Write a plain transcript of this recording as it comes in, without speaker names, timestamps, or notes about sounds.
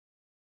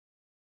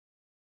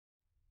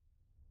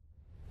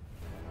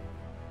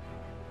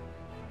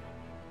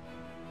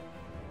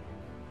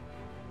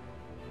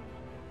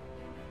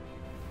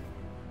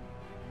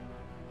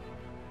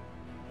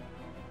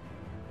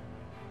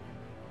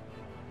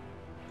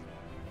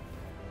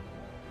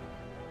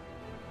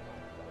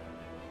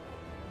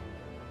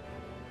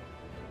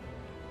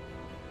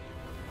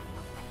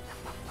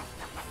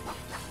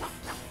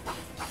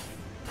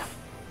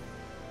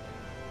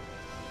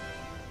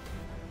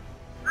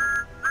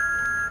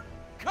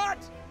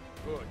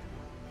Good.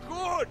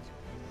 Good!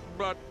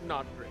 But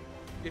not great.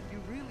 If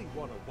you really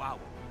want to wow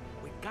them,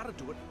 we gotta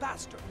do it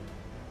faster.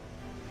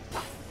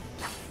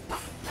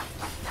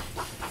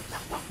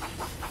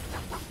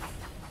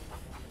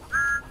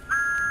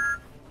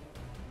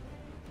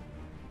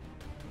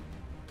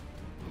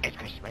 It's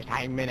Christmas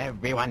time and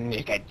everyone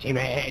is getting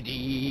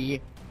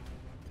ready.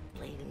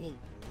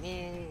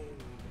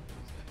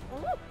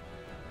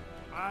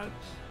 And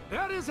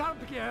there is our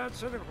begins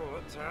to the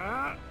water.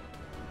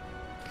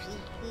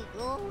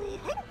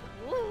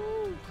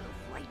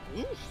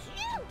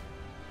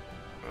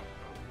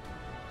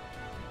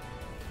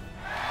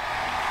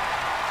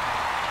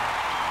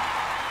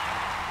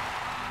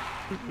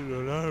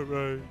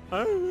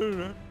 And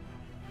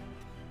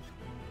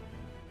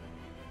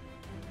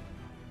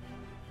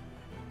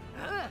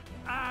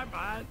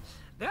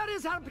there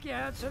is our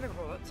begins to the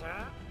water.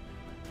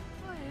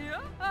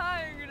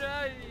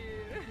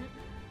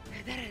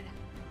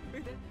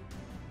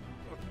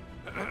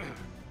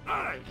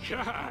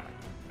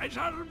 It's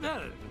our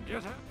bell,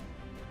 get her?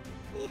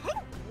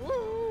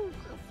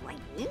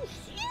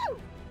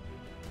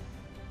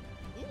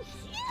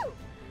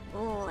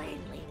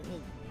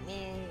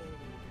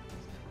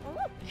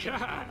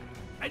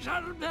 It's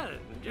our bell,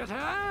 get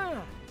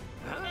her?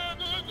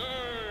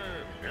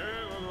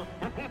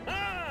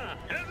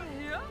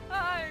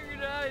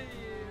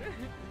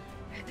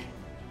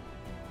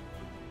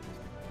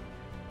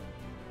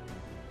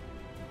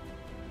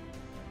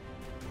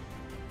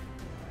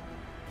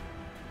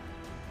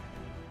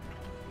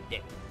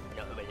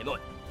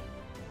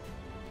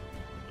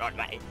 Not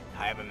vậy,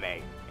 hai bên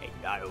mày,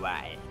 đó là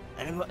vậy.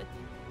 Anh nói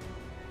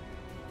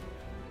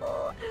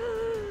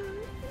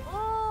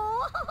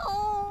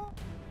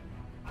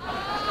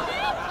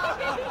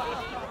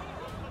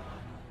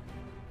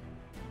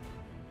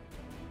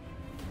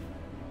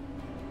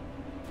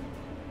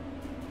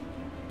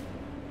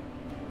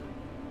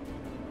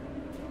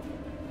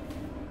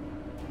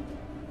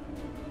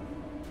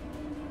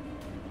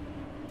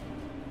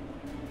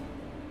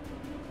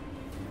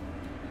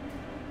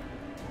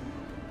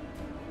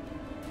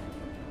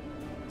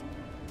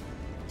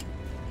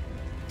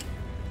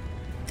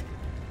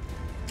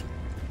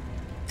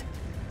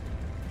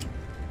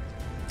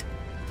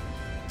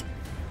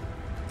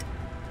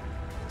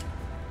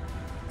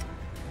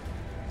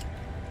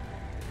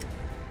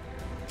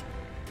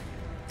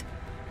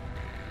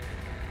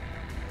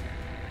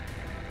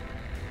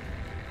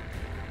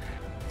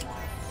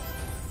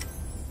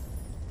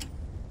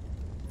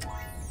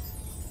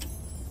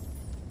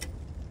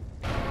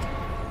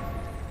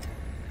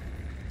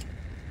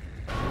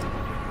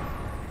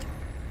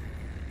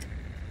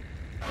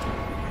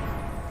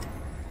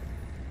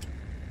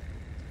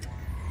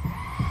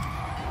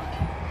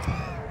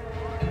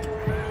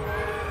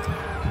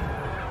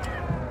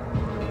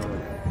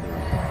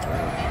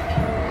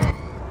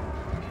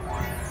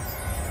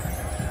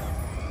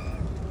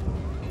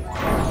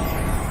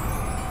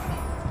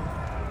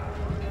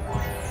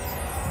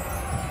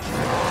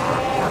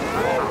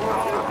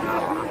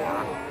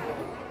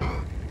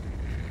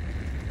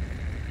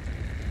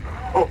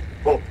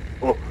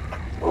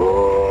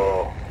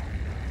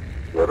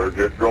Better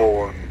get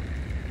going.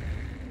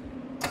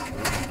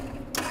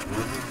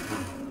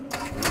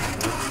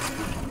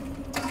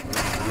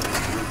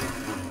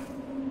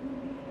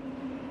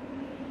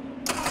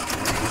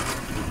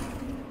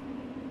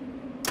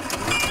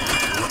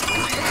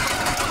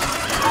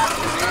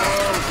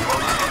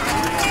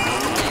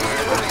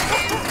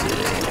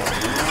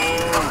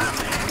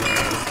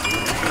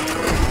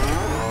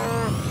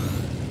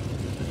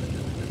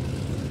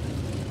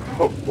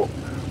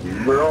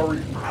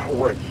 Merry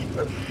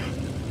Christmas.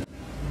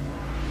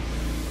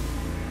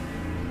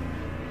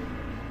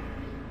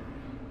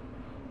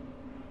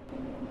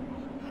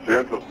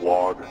 Santa's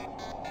log,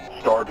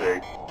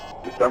 stardate,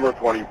 December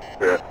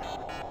 25th,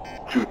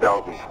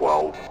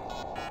 2012.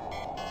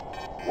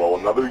 Well,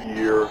 another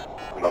year,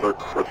 another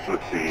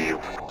Christmas Eve,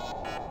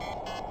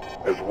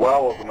 as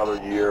well as another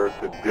year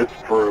to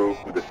disprove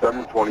the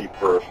December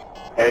 21st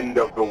end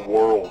of the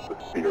world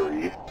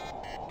theory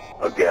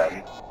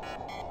again.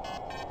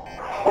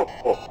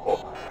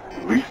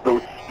 At least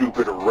those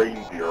stupid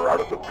reindeer are out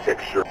of the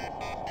picture.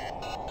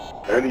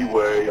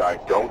 Anyway, I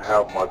don't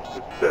have much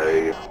to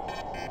say,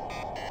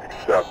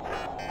 except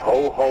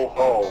ho ho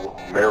ho,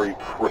 Merry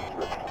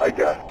Christmas, I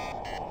guess.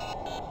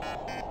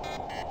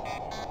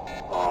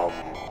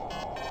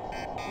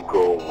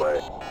 Go away.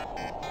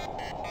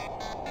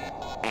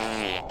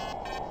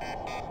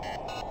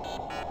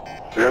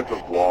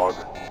 Santa's log,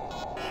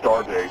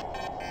 stardate,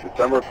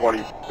 December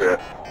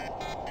 25th,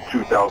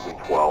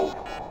 2012.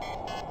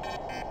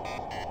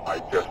 I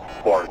just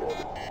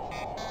farted.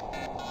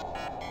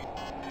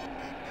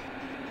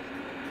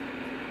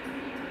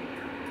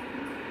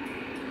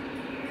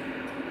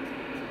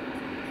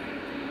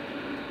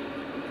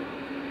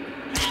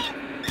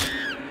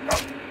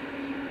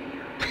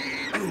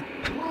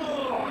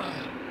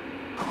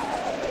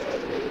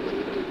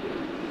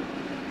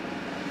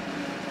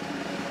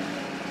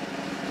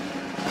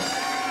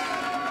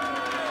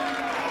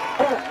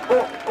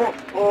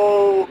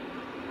 Oh,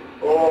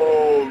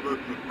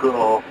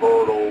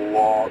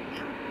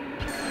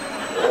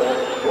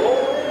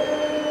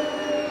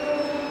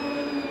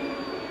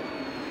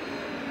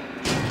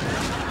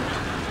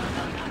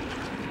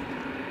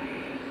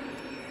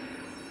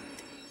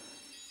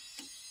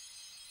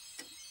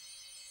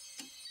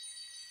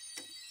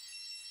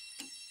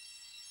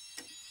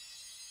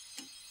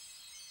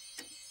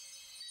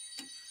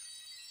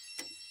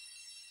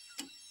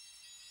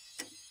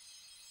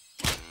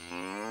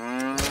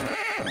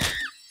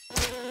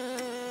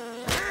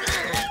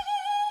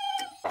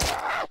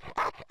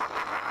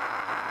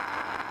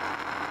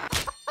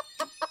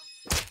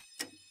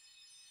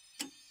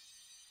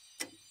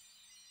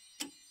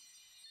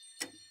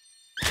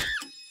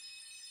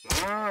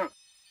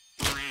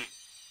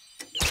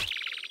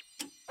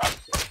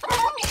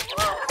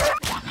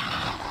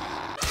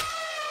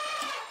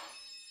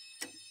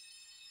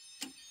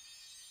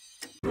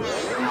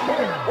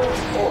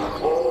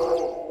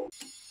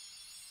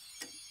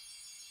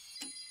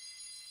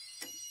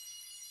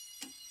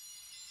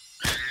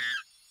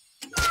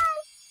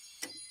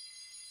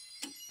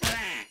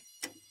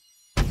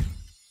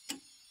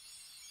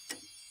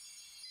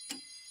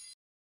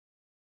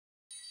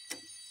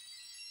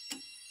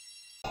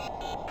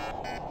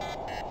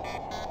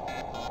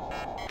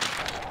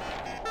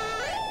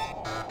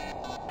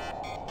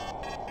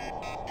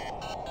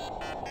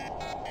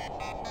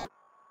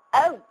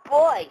 Oh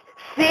boy,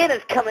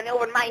 Santa's coming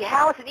over to my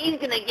house and he's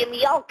gonna give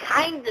me all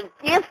kinds of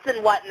gifts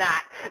and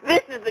whatnot.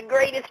 This is the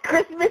greatest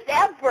Christmas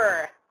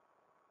ever.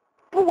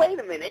 But wait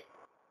a minute.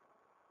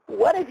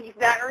 What if he's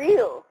not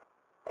real?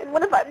 And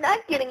what if I'm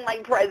not getting my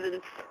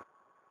presents?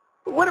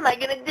 What am I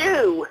gonna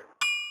do?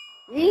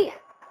 Yeah,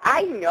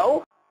 I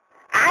know.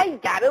 I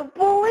gotta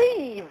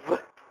believe.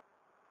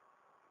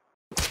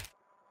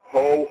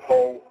 Ho,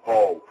 ho,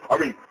 ho. I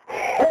mean,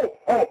 ho,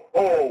 ho,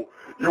 ho.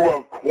 You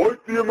have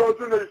quite the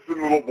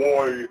imagination, little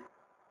boy.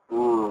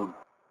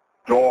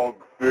 Dog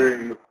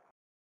thing.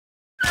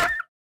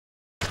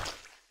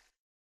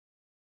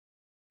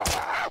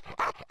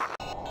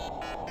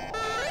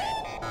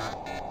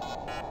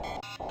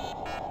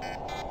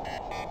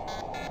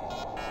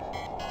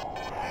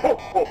 Ho,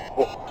 ho,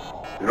 ho.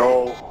 You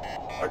know,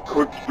 I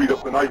could speed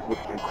up the night with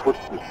some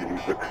Christmas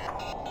music.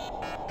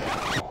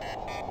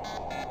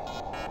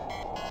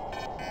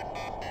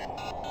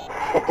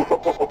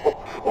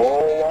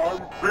 Oh,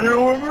 I'm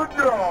feeling it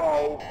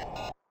now.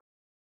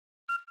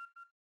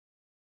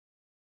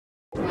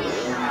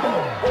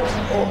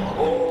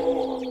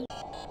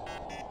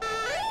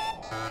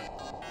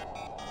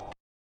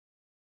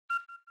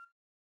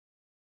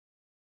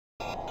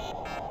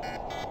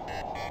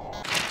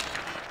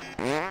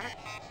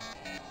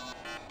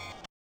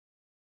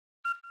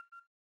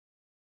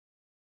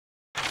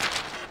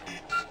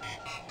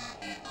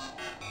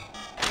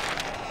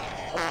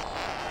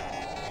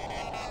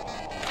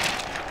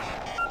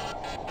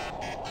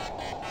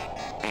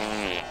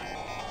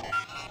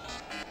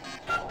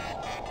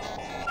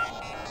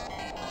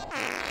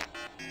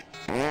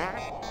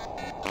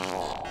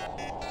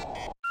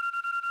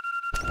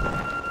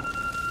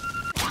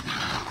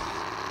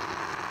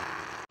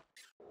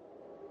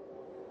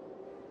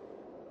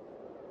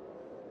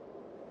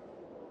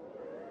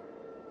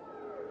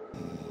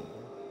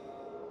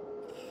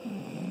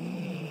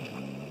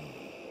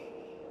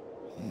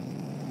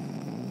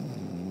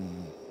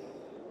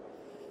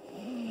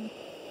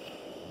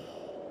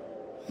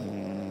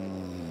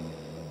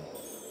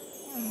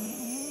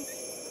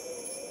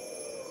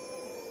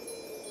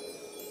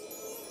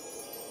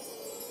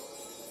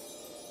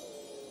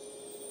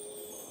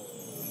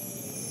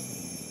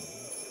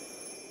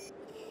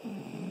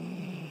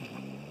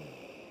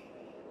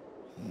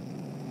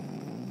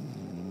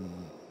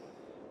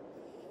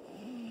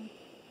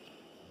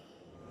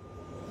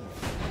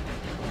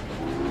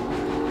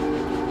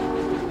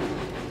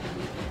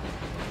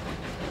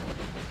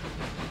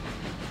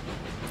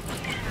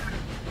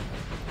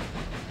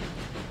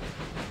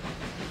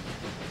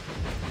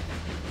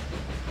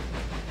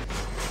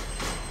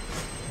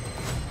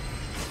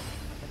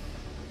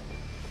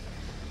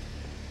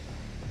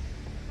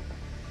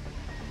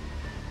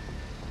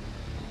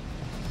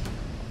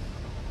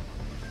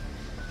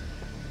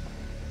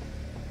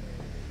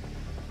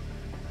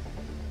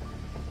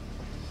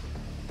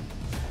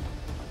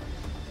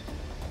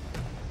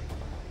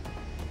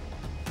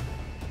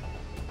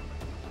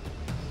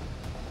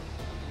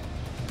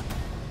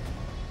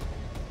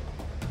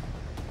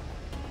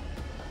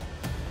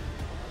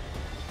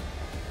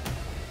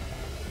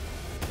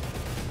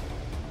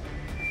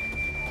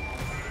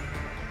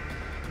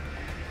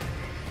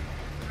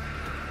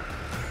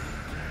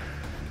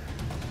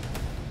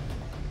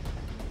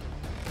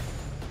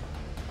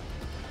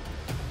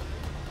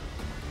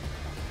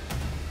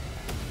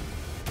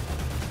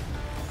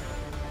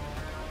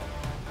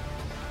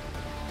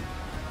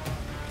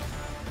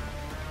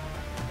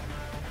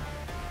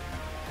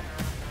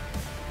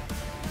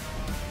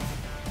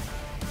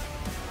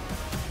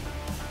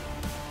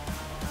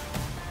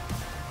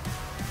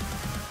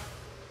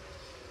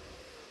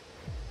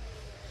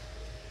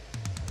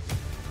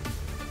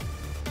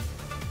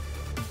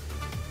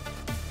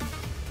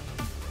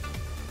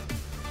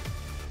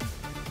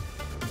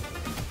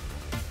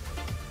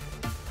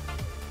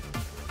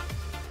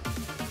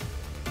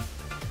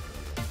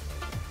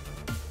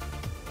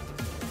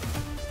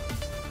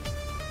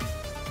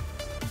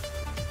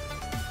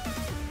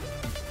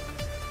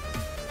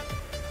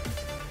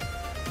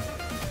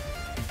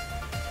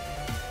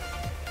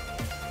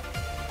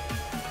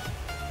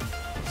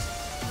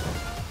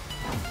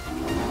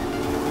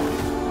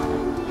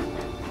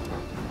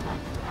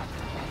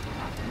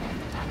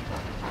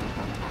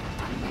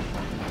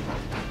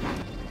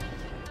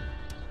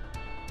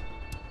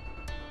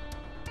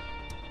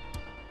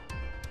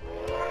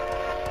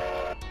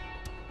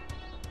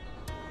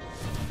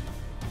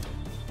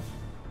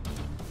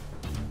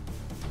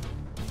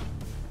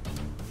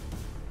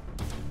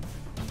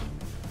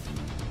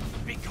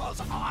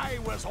 because I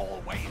was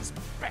always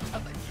better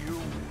than you.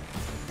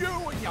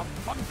 You and your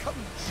bunkum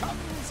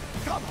chums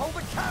can't hold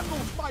a candle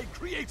to my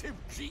creative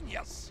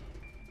genius.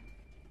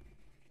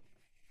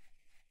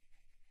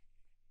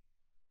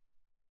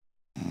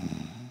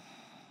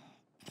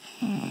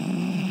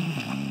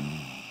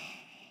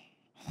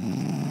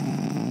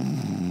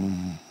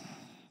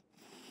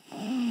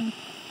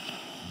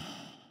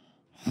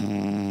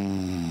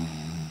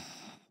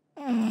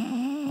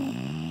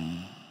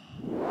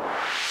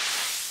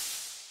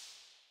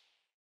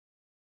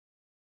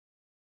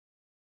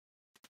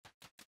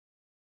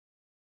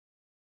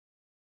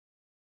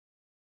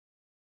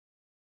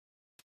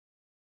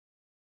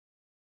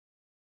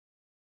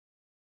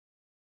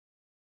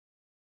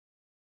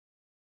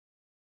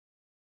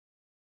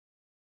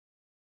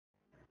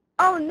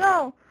 Oh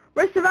no!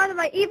 We're surrounded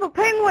by evil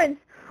penguins!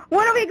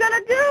 What are we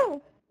gonna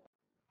do?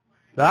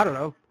 I don't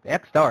know.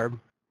 X-Starb.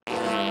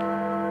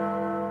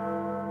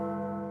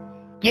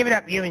 Give it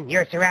up, human.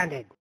 You're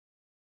surrounded.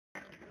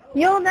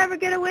 You'll never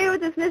get away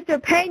with this,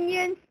 Mr.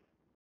 Penguin!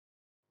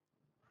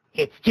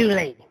 It's too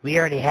late. We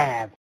already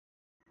have.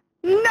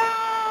 No!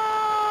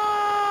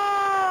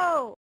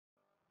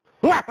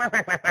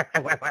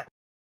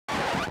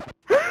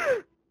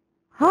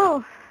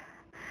 Oh,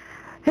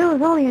 it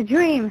was only a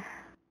dream.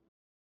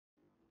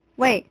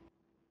 Wait.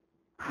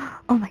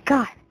 Oh my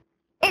God.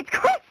 It's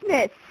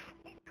Christmas!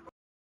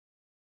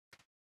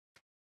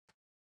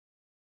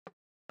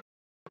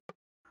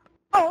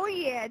 Oh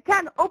yeah,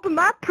 time to open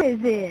my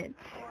presents.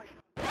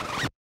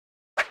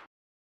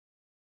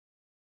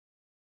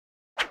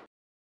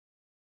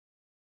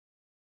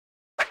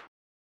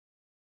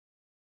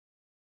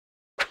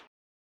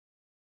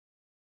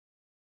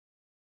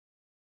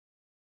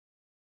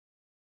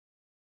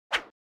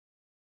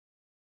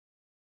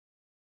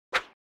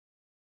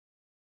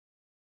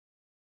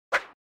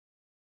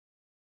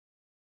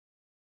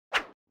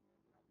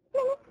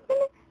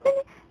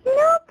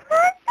 No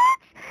presents?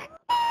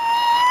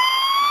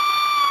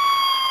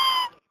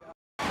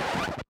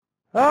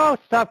 Oh,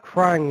 stop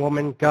crying,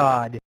 woman.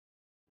 God.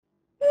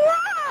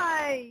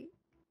 Why?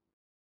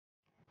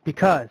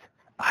 Because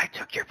I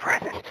took your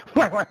present.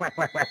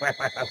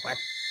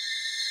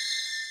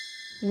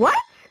 What?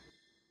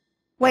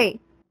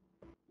 Wait,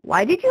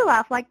 why did you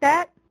laugh like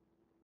that?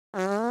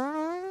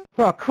 Oh,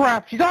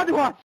 crap. She's onto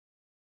us.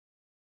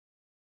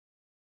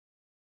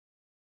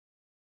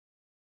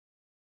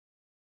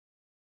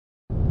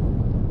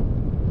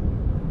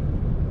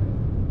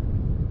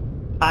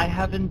 I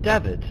have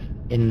endeavored,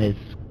 in this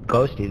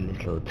ghostly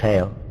little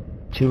tale,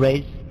 to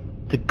raise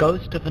the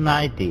ghost of an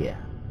idea,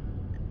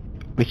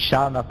 which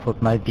shall not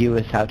put my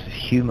viewers out of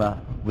humor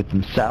with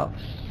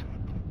themselves,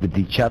 with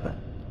each other,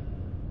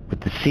 with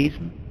the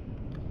season,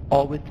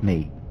 or with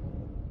me.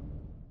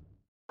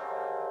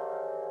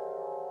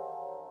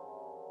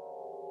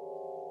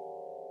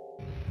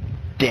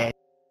 Dead.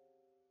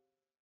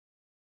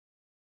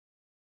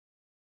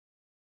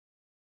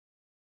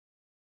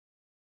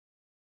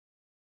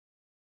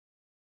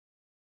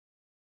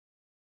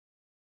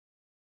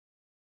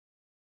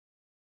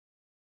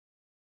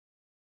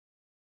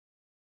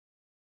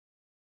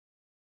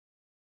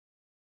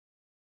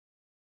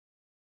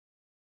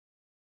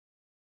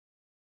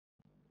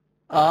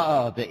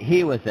 Oh, but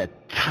he was a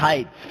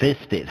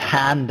tight-fisted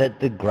hand at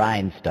the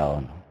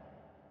grindstone.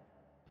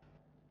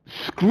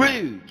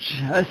 Scrooge,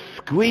 a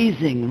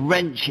squeezing,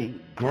 wrenching,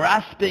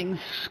 grasping,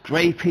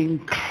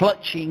 scraping,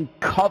 clutching,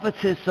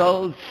 covetous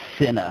old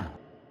sinner.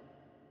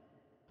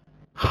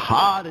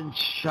 Hard and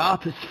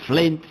sharp as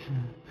flint,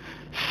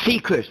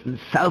 secret and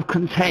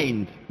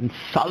self-contained, and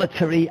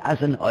solitary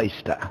as an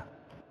oyster.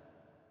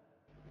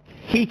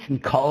 Heat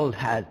and cold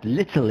had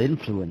little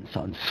influence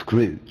on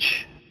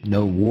Scrooge.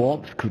 No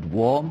warmth could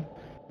warm,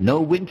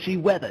 no wintry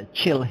weather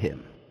chill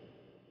him.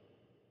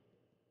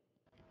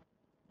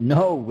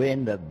 No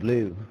wind that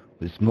blew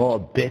was more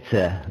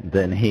bitter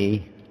than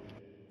he.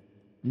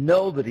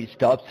 Nobody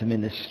stopped him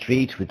in the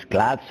street with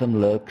gladsome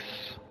looks.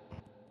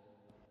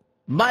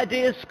 "My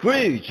dear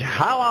Scrooge,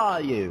 how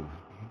are you?"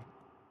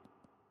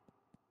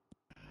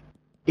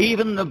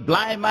 Even the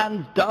blind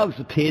man's dogs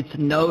appeared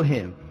to know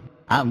him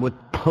and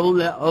would pull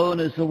their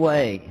owners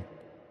away.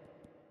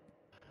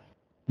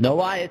 No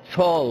eye at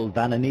all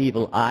than an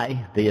evil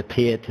eye, they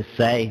appeared to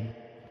say.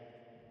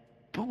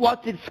 But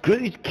what did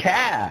Scrooge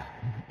care?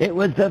 It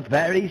was the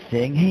very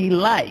thing he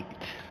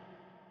liked.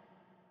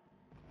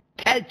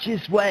 Edge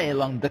his way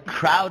along the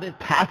crowded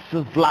paths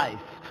of life,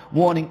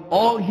 warning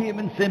all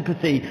human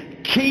sympathy,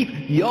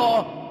 keep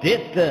your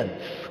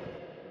distance.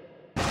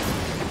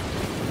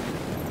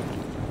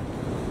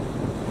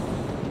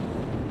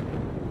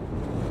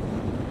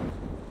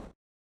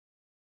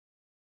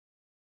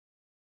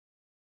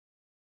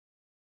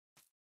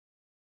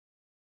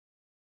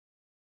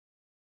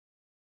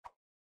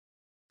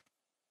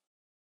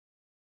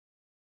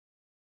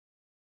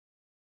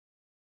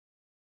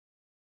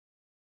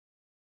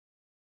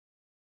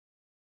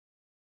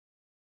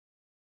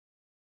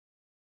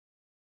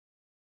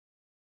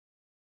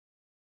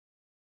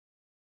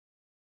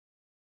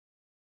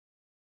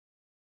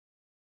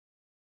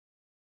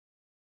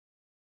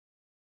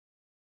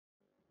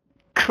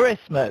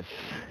 Christmas.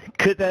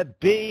 Could there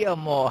be a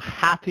more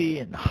happy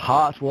and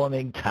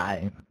heartwarming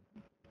time?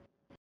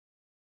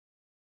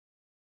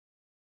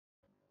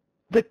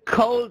 The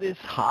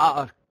coldest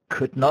heart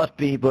could not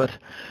be but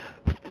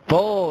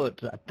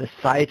bored at the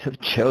sight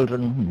of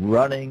children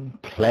running,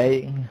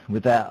 playing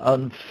with their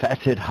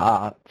unfettered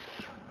hearts.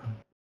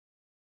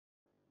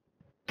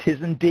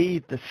 'Tis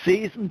indeed the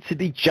season to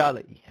be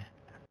jolly,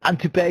 and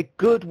to bear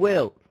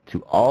goodwill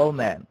to all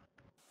men.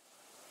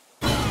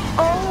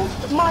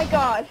 Oh my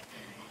god!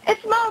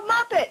 It's Mo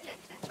Muppet!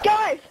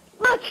 Guys,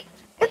 look!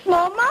 It's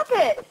Mo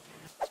Muppet!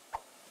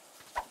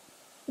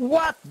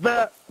 What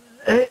the...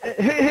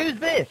 Who's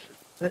this?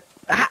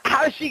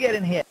 How did she get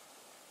in here?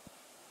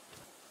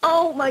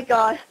 Oh my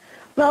god!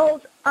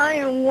 Wells, I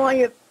am one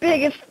of your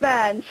biggest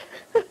fans.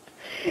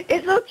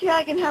 It's okay,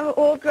 I can have an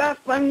autograph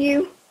from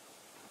you.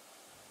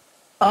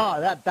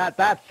 Oh,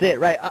 that's it,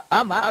 right.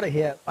 I'm out of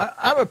here.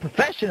 I'm a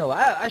professional.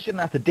 I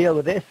shouldn't have to deal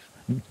with this.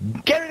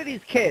 Get rid of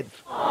these kids.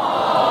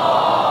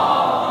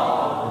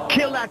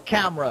 Kill that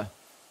camera.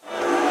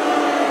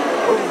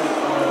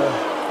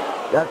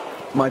 That's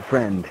my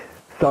friend.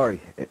 Sorry,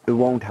 it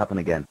won't happen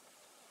again.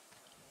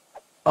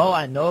 Oh,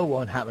 I know it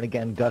won't happen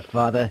again,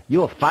 Godfather.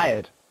 You're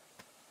fired.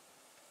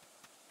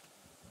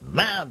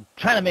 Man, I'm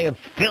trying to make a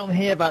film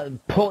here about the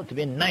importance of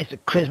being nice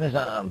at Christmas,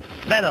 and I'm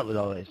fed up with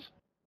all this.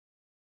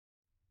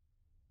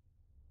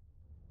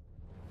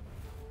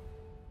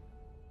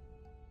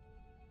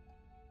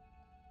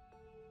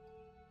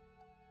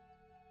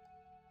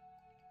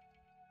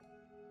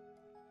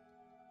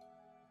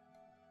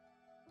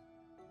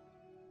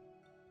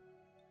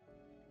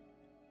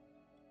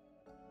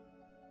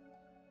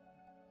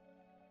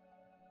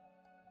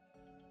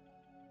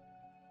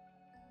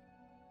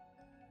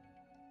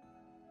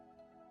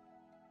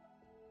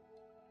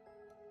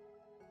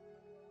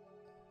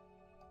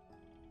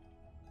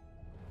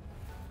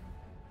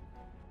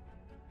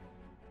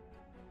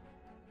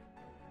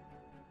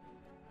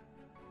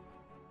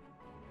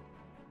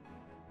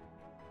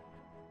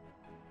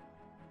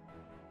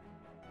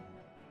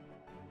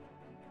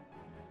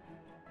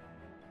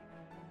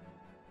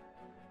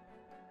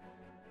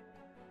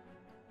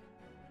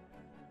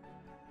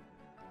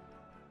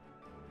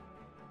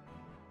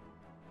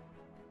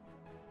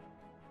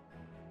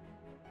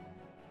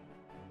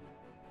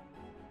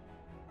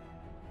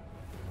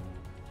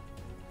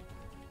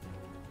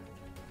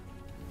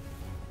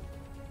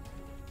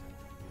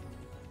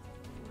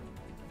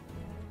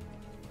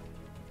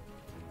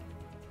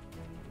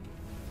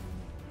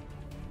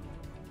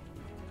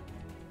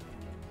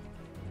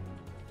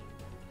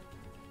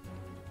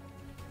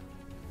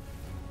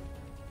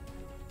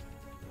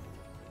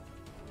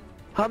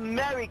 A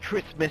Merry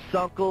Christmas,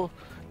 Uncle.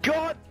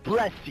 God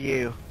bless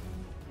you.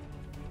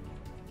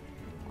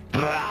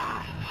 Bah,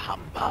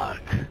 humbug.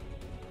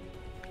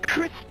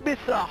 Christmas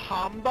a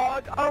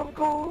humbug,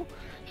 Uncle?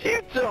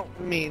 You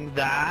don't mean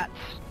that.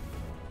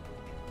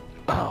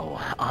 Oh,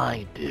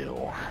 I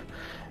do.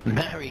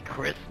 Merry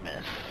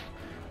Christmas.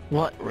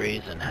 What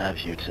reason have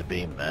you to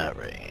be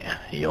merry?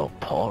 You're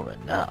poor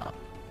enough.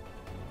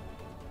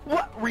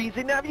 What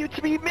reason have you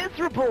to be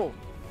miserable?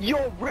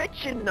 You're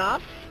rich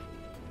enough.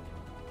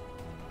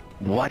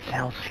 What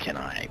else can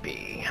I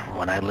be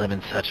when I live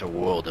in such a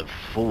world of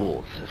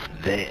fools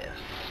as this?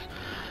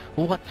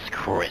 What's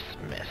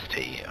Christmas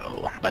to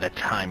you but a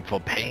time for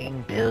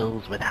paying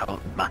bills without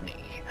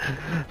money,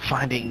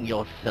 finding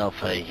yourself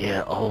a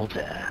year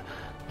older,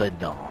 but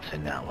not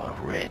an hour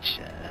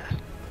richer?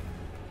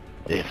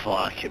 If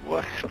I could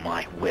work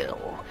my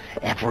will,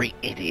 every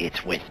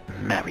idiot with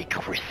Merry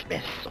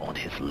Christmas on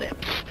his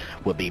lips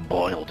would be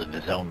boiled in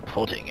his own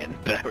pudding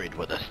and buried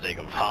with a stick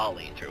of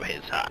holly through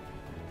his heart.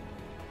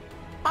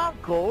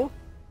 Uncle?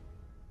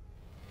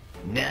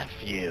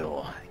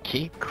 Nephew,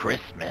 keep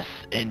Christmas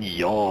in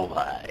your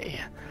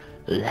way.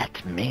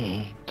 Let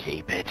me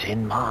keep it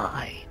in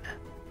mine.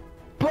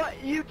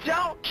 But you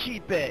don't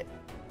keep it!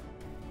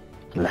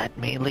 Let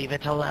me leave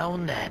it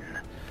alone then.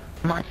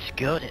 Much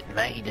good it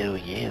may do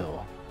you.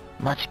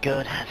 Much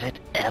good has it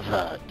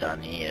ever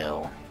done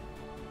you.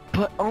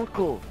 But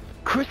Uncle,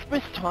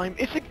 Christmas time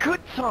is a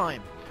good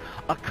time.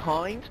 A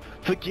kind,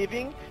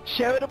 forgiving,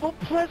 charitable,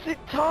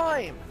 pleasant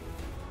time.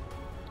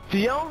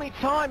 The only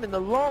time in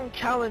the long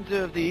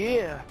calendar of the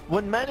year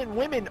when men and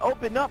women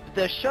open up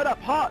their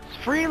shut-up hearts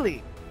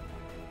freely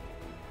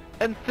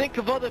and think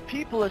of other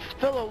people as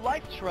fellow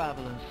life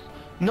travelers,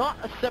 not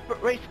a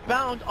separate race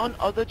bound on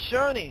other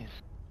journeys.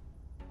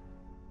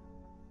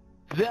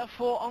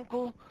 Therefore,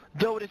 Uncle,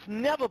 though it has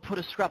never put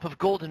a scrap of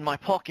gold in my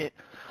pocket,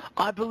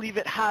 I believe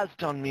it has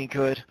done me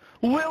good,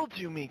 will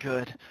do me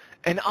good,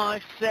 and I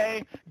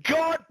say,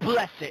 God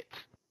bless it!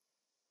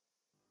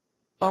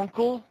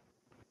 Uncle?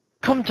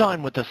 Come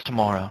dine with us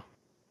tomorrow.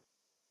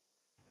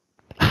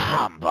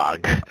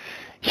 Humbug.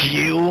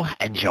 You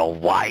and your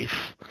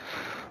wife?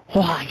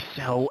 Why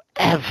so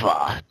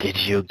ever did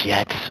you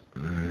get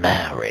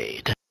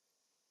married?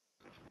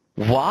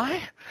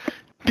 Why?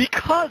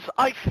 Because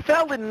I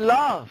fell in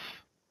love.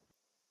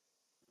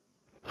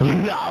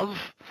 Love?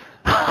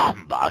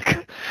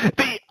 Humbug!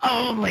 The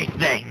only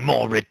thing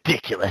more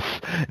ridiculous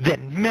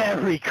than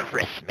Merry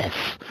Christmas.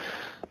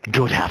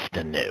 Good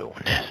afternoon.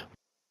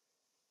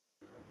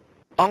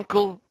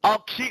 Uncle, I'll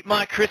keep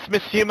my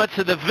Christmas humor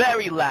to the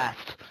very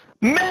last.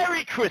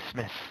 Merry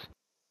Christmas!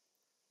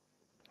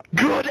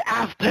 Good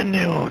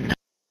afternoon!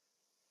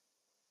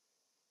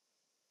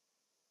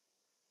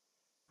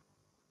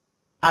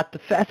 At the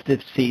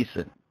festive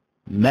season,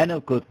 men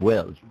of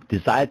goodwill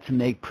desired to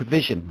make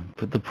provision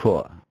for the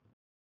poor.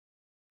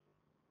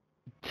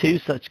 Two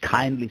such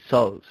kindly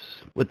souls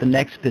were the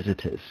next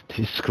visitors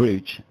to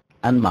Scrooge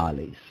and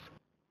Marley's.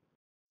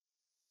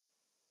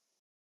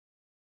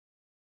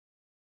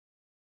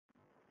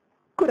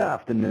 Good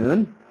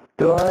afternoon.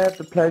 Do I have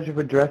the pleasure of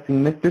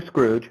addressing Mr.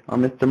 Scrooge or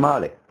Mr.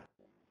 Marley?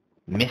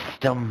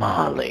 Mr.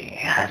 Marley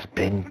has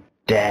been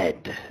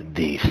dead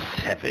these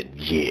 7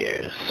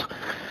 years.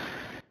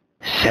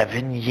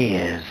 7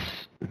 years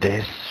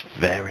this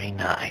very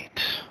night.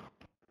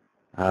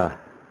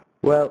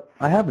 Well,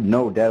 I have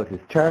no doubt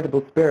his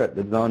charitable spirit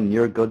lives on in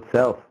your good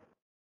self.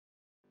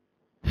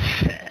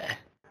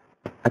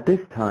 At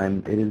this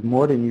time, it is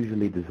more than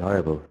usually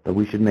desirable that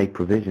we should make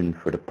provision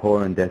for the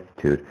poor and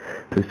destitute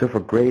who suffer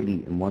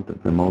greatly in want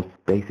of the most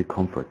basic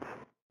comforts.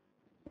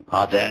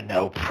 Are there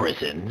no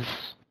prisons?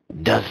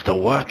 Does the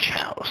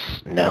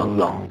workhouse no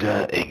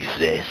longer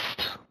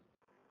exist?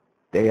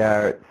 They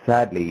are,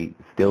 sadly,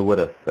 still with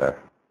us, sir.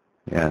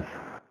 Yes.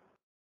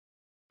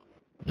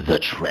 The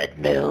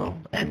treadmill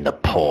and the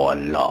poor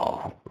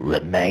law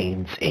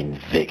remains in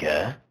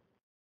vigor?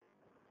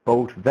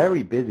 Both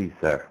very busy,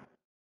 sir.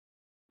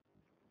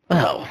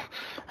 Oh,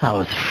 I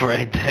was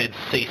afraid they'd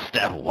ceased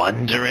their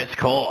wondrous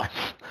course.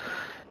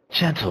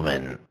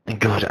 Gentlemen,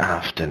 good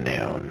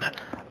afternoon.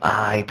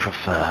 I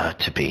prefer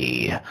to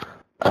be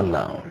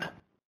alone.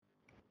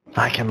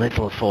 I can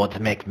little afford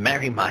to make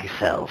merry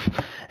myself,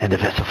 and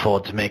if I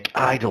afford to make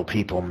idle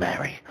people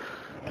merry,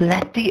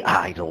 let the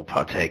idle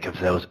partake of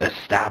those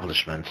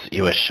establishments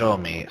you assure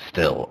me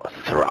still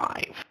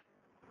thrive.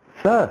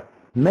 Sir,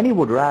 many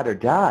would rather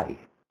die.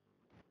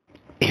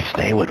 If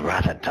they would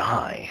rather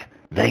die,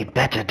 they'd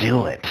better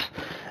do it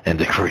and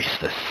decrease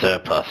the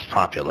surplus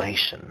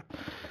population.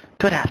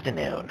 Good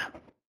afternoon.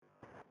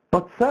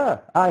 But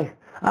sir, I...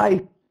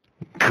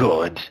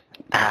 Good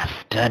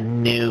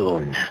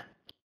afternoon.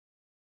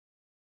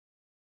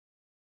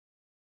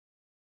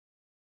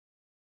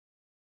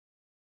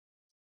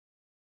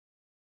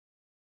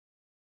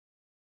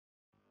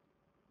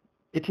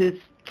 It is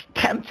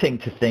tempting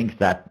to think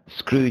that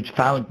Scrooge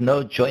found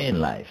no joy in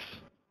life.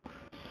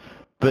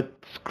 But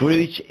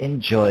Scrooge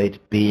enjoyed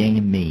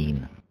being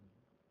mean.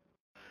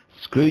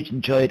 Scrooge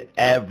enjoyed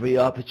every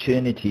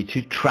opportunity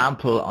to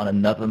trample on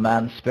another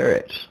man's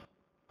spirit.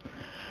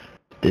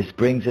 This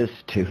brings us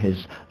to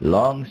his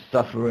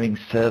long-suffering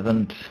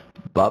servant,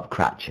 Bob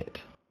Cratchit.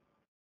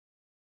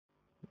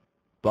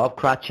 Bob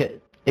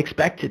Cratchit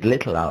expected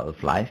little out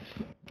of life,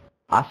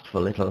 asked for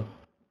little,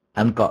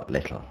 and got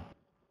little.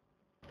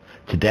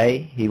 Today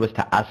he was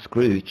to ask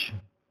Scrooge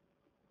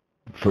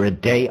for a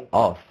day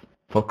off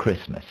for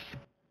Christmas.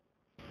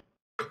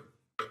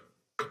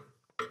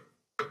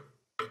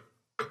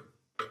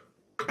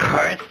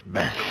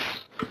 Christmas,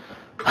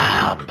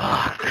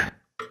 humbug.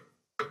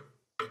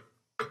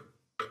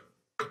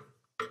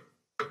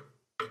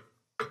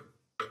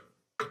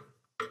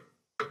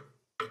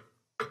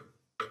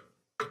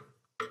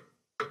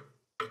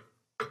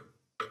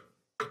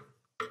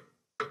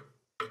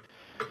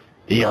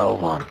 You'll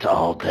want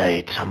all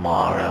day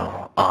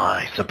tomorrow,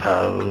 I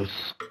suppose.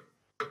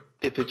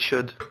 If it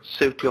should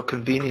suit your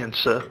convenience,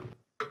 sir.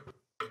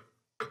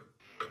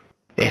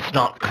 It's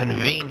not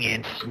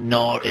convenient,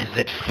 nor is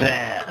it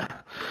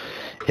fair.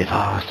 If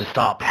I was to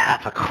stop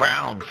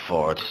 £half-a-crown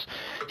for it,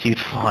 you'd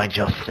find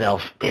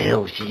yourself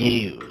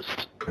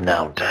ill-used,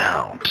 no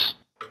doubt.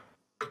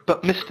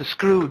 But Mr.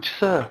 Scrooge,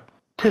 sir,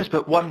 'tis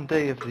but one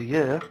day of the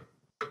year.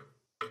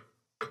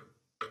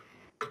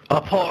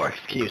 A poor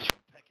excuse for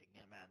picking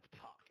a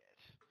man's pocket.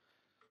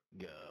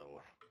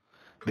 Go.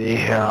 Be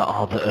here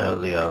all the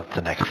earlier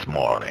the next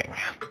morning.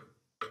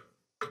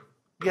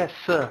 Yes,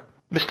 sir.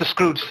 Mr.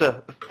 Scrooge,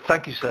 sir.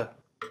 Thank you, sir.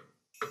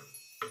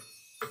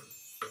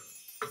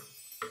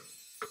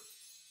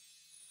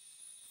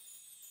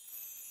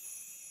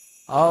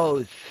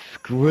 Oh,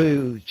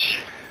 Scrooge,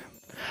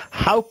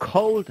 how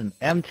cold and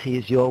empty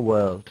is your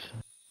world.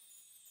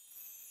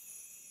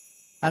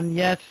 And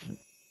yet,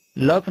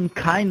 love and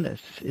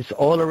kindness is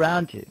all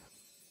around you.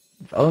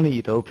 If only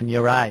you'd open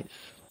your eyes.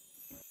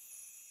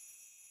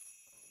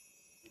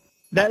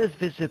 Let us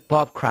visit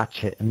Bob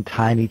Cratchit and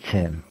Tiny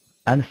Tim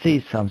and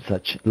see some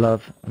such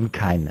love and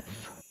kindness.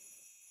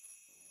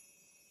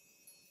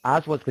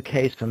 As was the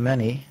case for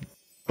many,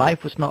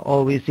 life was not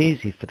always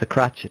easy for the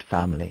Cratchit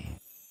family.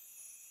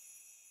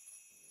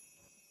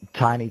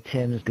 Tiny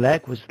Tim's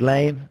leg was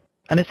lame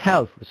and his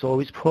health was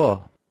always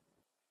poor.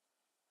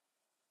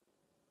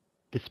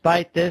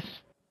 Despite this,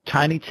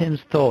 Tiny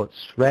Tim's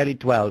thoughts rarely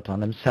dwelt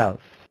on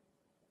himself.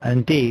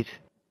 Indeed,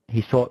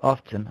 he thought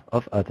often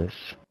of others.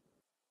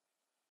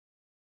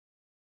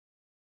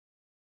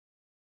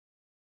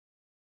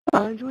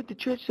 I enjoyed the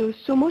church service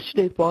so much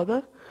today,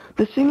 Father.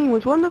 The singing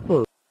was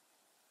wonderful.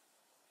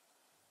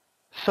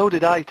 So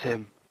did I,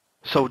 Tim.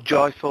 So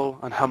joyful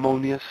and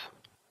harmonious.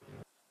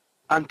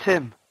 And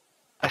Tim,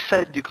 I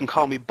said you can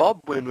call me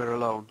Bob when we're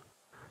alone.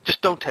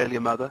 Just don't tell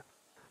your mother.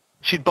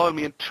 She'd boil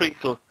me in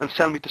treacle and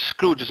sell me to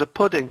Scrooge as a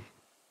pudding.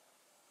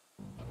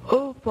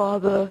 Oh,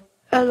 Father,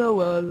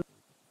 LOL.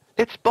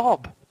 It's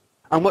Bob.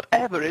 And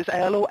whatever is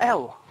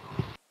LOL?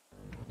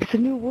 It's a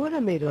new word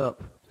I made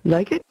up.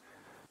 Like it?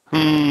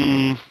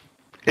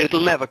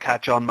 It'll never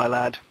catch on, my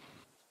lad.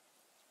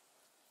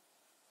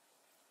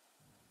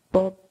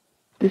 Bob,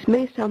 this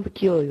may sound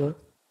peculiar.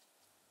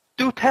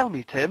 Do tell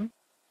me, Tim.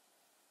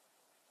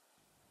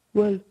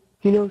 Well,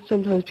 you know,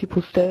 sometimes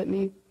people stare at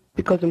me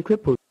because I'm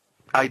crippled.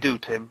 I do,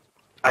 Tim.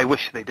 I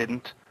wish they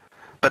didn't.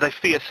 But I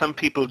fear some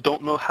people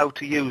don't know how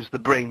to use the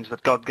brains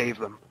that God gave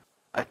them.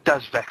 It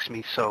does vex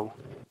me so.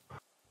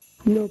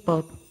 No,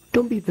 Bob,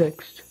 don't be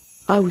vexed.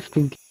 I was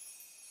thinking.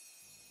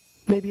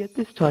 Maybe at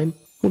this time,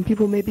 when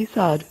people may be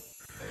sad,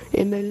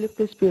 it may lift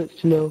their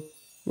spirits to know,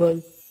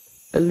 well,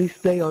 at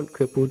least they aren't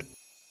crippled.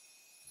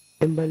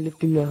 And by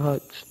lifting their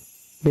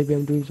hearts, maybe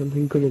I'm doing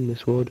something good in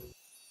this world.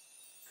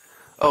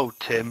 Oh,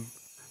 Tim,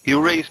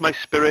 you raise my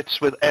spirits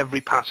with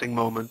every passing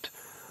moment.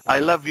 I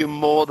love you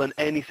more than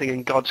anything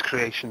in God's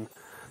creation.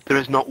 There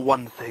is not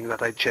one thing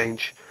that I'd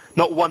change.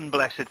 Not one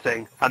blessed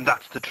thing, and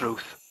that's the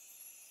truth.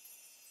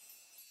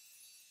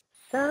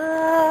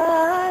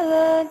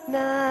 Silent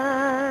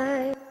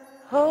night,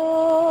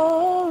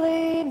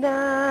 holy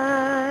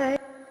night,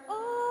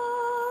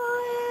 all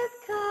is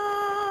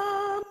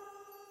calm,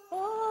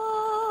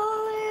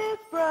 all is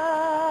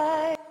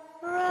bright,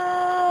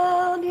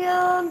 round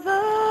yon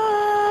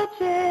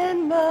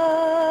virgin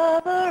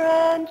mother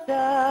and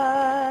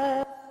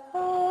child,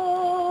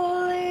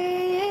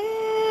 holy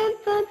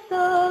infant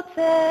so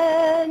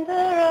tender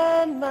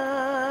and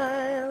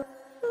mild,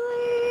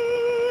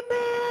 sleep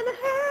in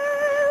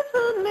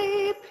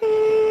heavenly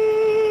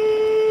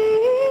peace,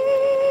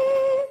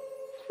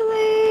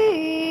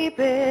 sleep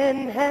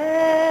in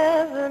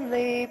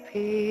heavenly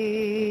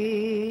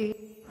peace.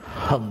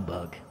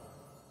 Humbug.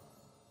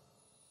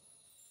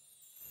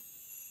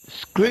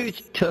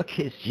 Scrooge took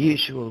his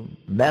usual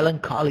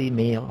melancholy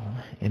meal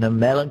in a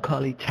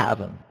melancholy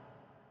tavern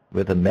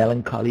with a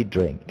melancholy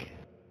drink.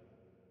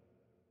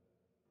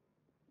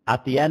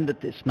 At the end of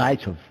this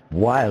night of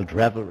wild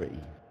revelry,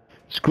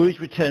 Scrooge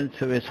returned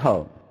to his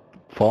home,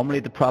 formerly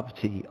the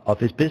property of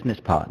his business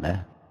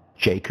partner,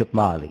 Jacob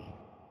Marley.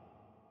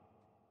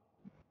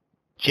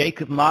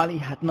 Jacob Marley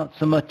had not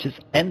so much as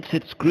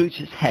entered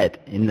Scrooge's head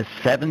in the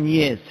 7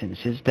 years since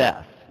his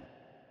death.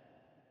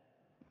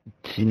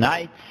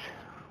 Tonight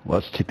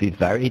was to be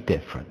very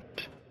different.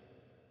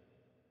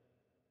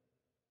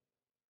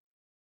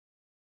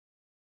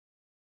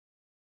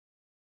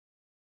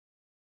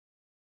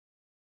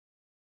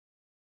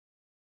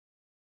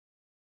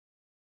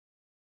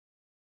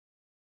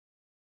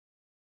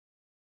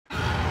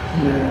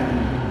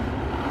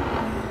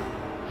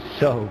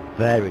 So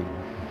very,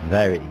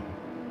 very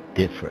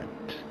different.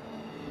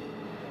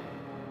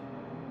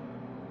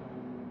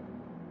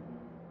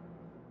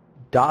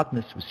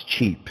 Darkness was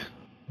cheap,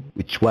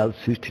 which well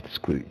suited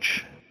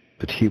Scrooge,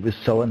 but he was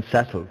so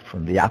unsettled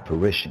from the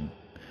apparition,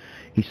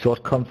 he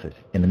sought comfort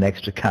in an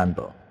extra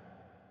candle.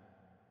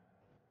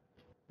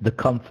 The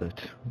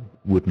comfort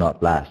would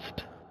not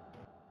last.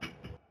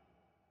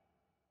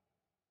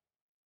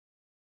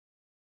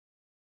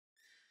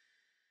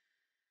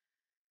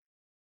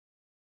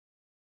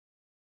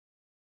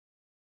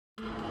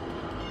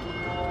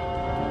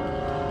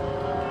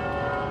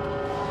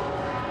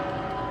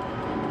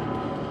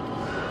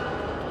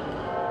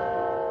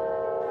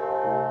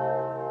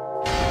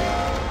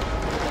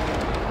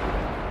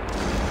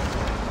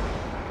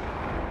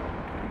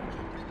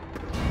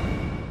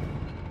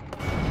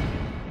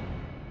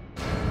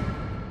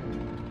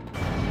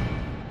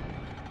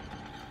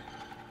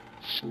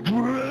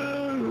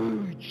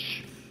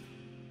 Scrooge!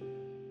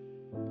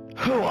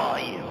 Who are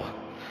you?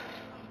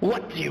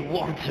 What do you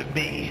want of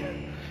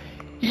me?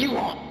 You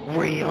aren't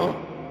real.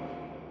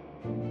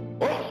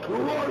 Ask who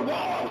I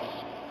was.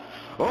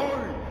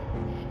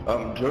 I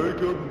am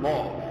Jacob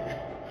Marley.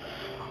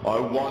 I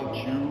want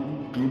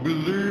you to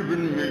believe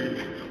in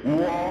me.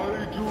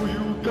 Why do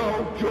you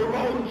doubt your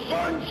own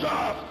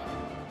senses?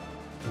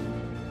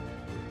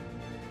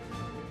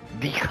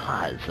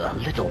 Because a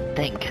little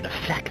thing can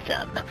affect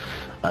them.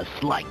 A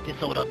slight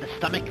disorder of the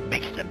stomach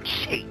makes them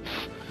cheats.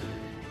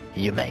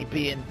 You may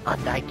be an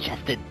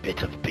undigested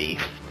bit of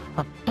beef,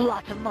 a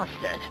blot of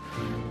mustard,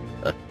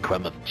 a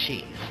crumb of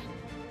cheese.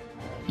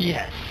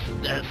 Yes,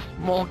 there's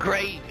more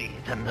gravy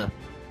than the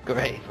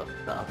grave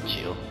about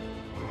you.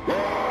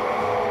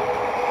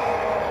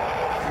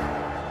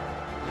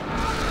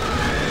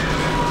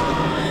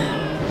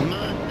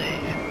 Mercy,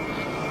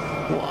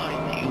 why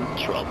do you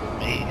trouble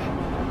me?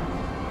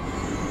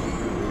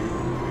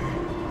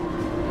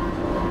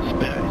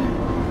 Spirit,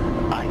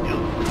 I do.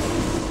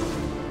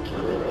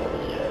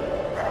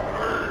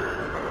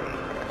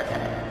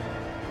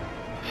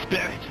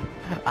 Spirit,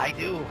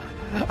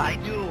 I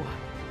do.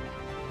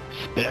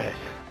 Spirit,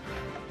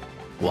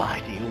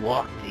 why do you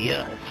walk the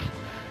earth?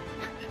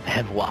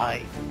 And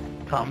why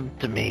come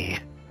to me?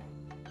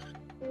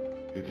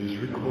 It is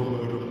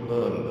required of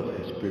man that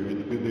his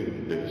spirit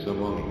within lives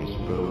among his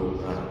fellow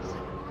man,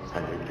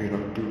 and if he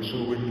not do so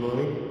in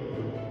life,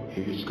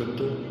 he is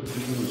condemned to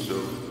do so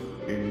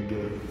in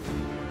death.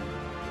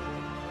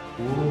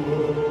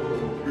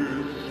 Woe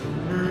is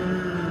me!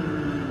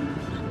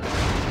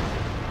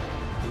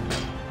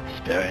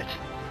 Spirit,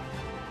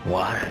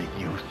 why are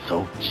you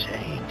so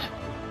chained?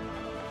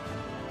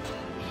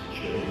 This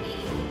chains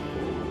of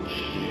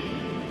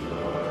fortune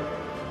life.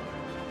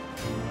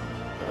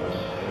 As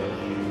have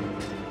you,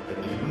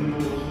 and even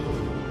more so,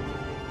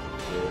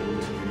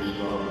 7 years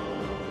long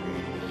of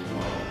weakness,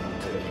 life, and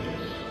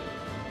pettiness,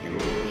 your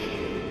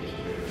chains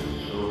bear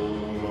so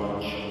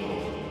much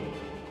more.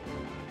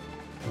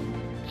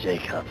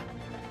 Jacob,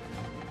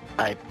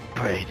 I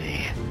pray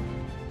thee,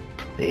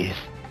 please,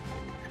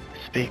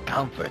 speak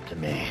comfort to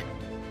me.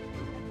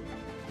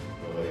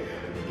 I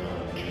have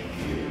none to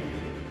give.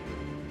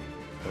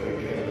 I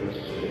cannot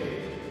say,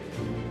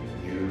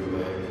 you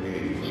and me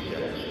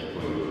stand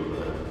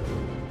together.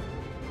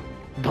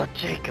 But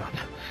Jacob,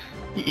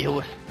 you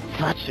were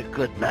such a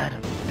good man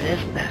of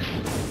business.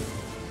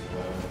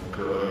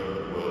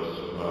 God was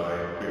my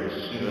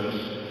business.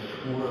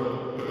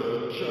 Well,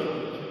 just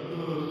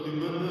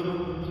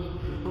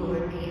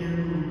like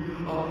you,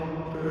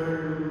 I'm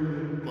buried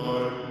in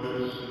my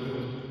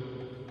business.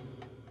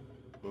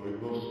 I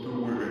lost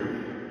away.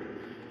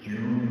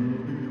 You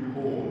will be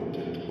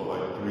haunted by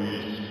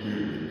 3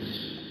 spirits.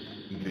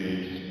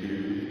 These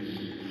spirits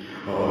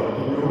are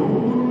the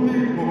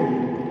only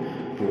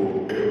hope for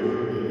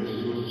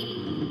Ebenezer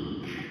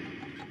Scrooge.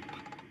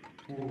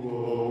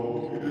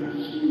 Woe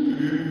is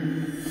me.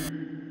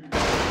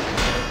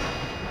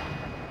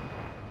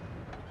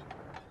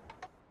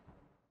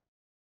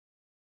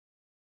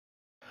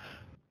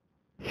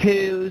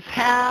 Whose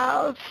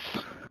house?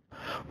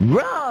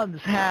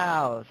 Ron's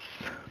house.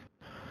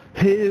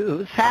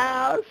 Whose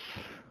house?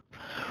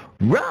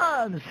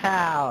 Ron's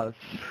house.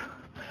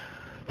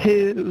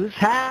 Whose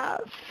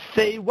house?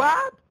 Say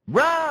what?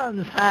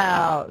 Ron's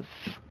house.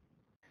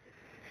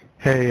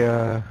 Hey,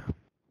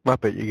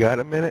 Muppet, you got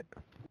a minute?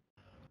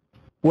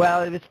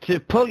 Well, if it's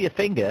to pull your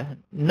finger,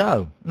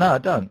 no, I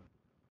don't.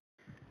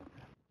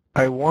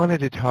 I wanted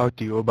to talk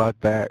to you about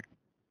that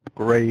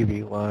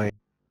gravy line.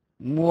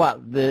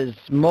 What, there's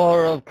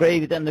more of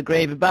gravy than the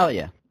gravy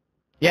you?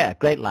 Yeah,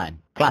 great line.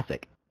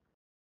 Classic.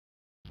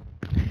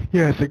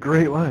 Yeah, it's a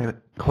great line.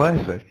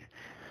 Classic.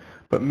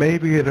 But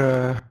maybe it,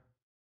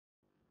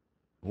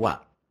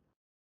 What?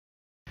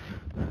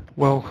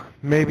 well,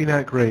 maybe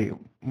not great.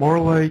 More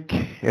like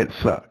it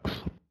sucks.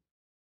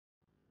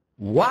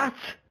 What?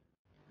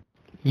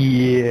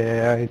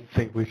 Yeah, I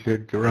think we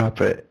should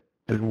drop it.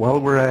 And while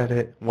we're at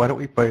it, why don't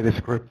we find a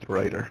script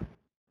writer?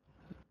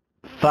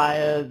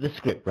 Fire the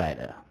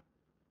scriptwriter.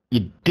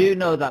 You do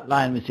know that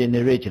line was in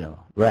the original,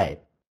 right?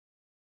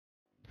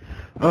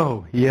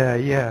 Oh,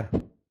 yeah.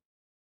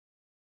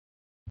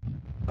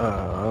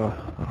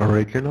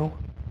 Original?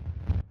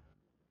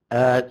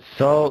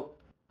 So,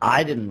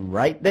 I didn't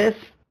write this.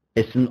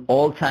 It's an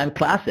all-time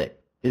classic.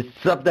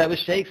 It's up there with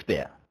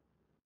Shakespeare.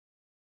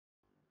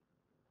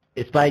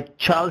 It's by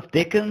Charles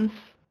Dickens.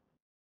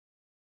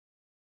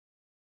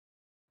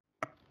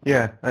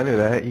 Yeah, I knew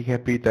that. You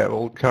can't beat that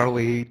old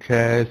Charlie,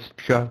 Chaz,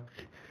 Chuck.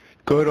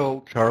 Good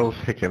old Charles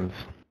Dickens.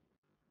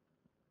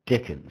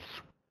 Dickens.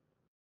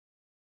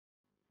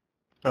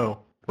 Oh,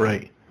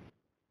 right.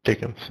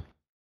 Dickens.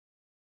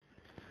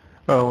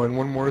 Oh, and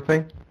one more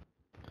thing.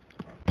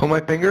 Pull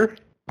my finger.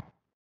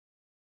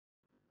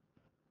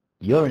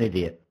 You're an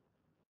idiot.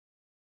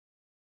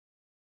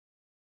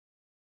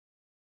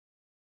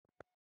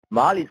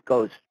 Marley's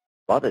ghost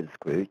bothered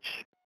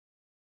Scrooge.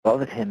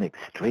 Bothered him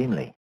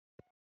extremely.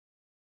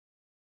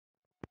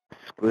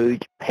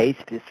 Scrooge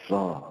paced his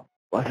floor.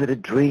 Was it a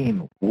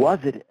dream? Was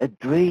it a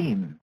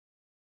dream?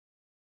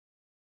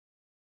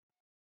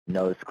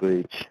 No,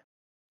 Scrooge.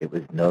 It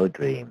was no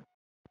dream.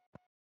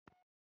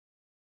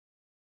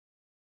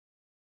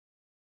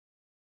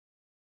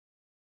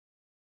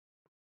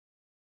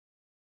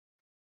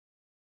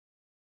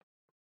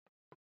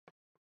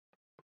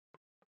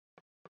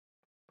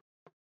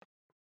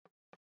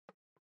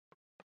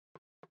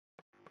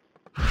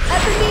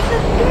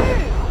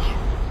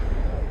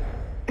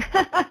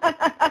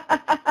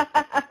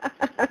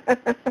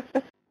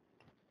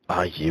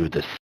 Are you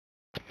the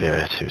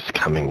spirit whose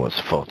coming was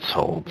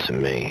foretold to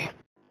me?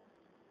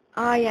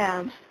 I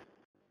am.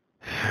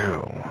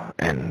 Who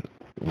and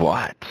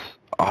what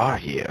are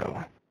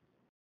you?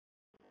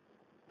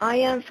 I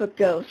am the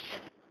ghost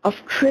of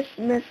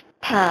Christmas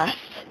past.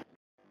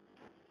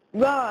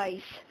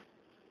 Rise.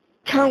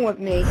 Come with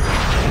me.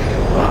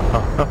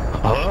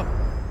 Huh?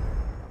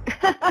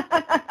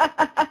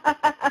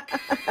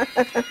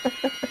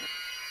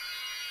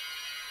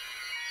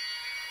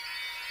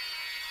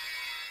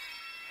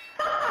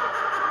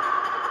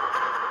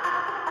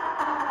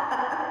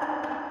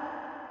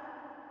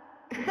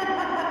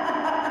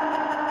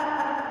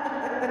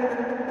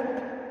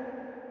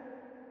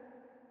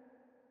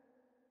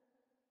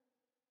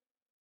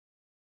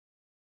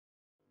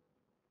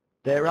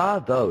 There are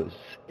those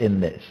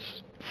in this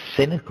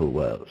cynical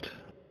world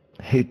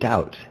who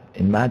doubt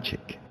in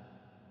magic.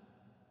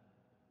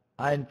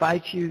 I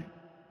invite you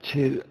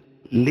to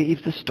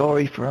leave the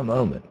story for a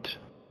moment,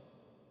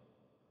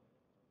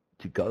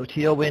 to go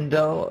to your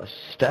window or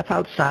step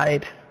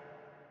outside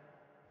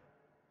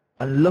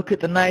and look at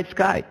the night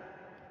sky.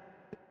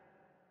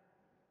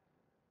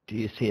 Do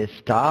you see a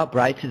star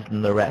brighter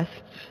than the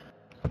rest?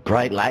 A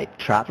bright light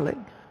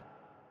traveling?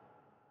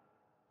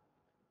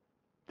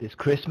 This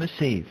Christmas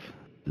Eve,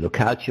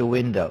 look out your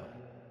window.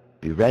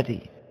 Be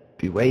ready.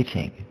 Be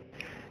waiting.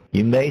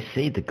 You may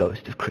see the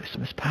ghost of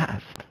Christmas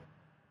past.